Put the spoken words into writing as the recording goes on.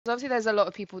Obviously, there's a lot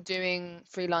of people doing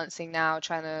freelancing now,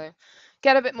 trying to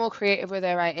get a bit more creative with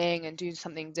their writing and do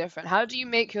something different. How do you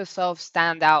make yourself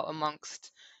stand out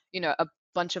amongst, a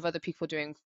bunch of other people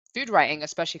doing food writing,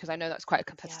 especially because I know that's quite a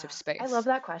competitive Yeah, I space? love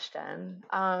that question.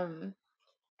 Because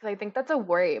I think that's a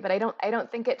worry, but I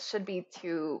don't think it should be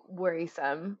too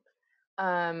worrisome.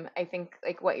 I think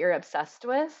like what you're obsessed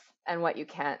with and what you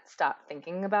can't stop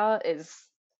thinking about is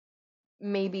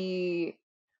maybe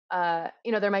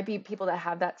there might be people that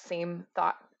have that same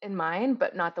thought in mind,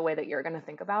 but not the way that you're going to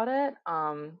think about it.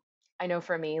 I know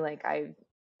for me, like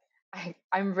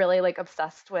I'm really like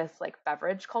obsessed with like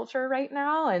beverage culture right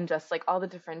now and just like all the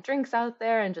different drinks out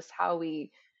there and just how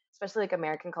we, especially like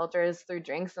American culture is through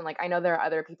drinks. And like I know there are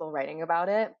other people writing about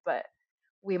it, but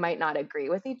we might not agree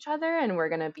with each other and we're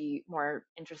going to be more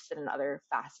interested in other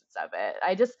facets of it.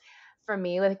 For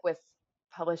me, like with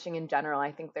publishing in general,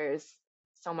 I think there's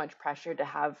so much pressure to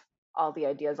have all the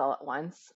ideas all at once.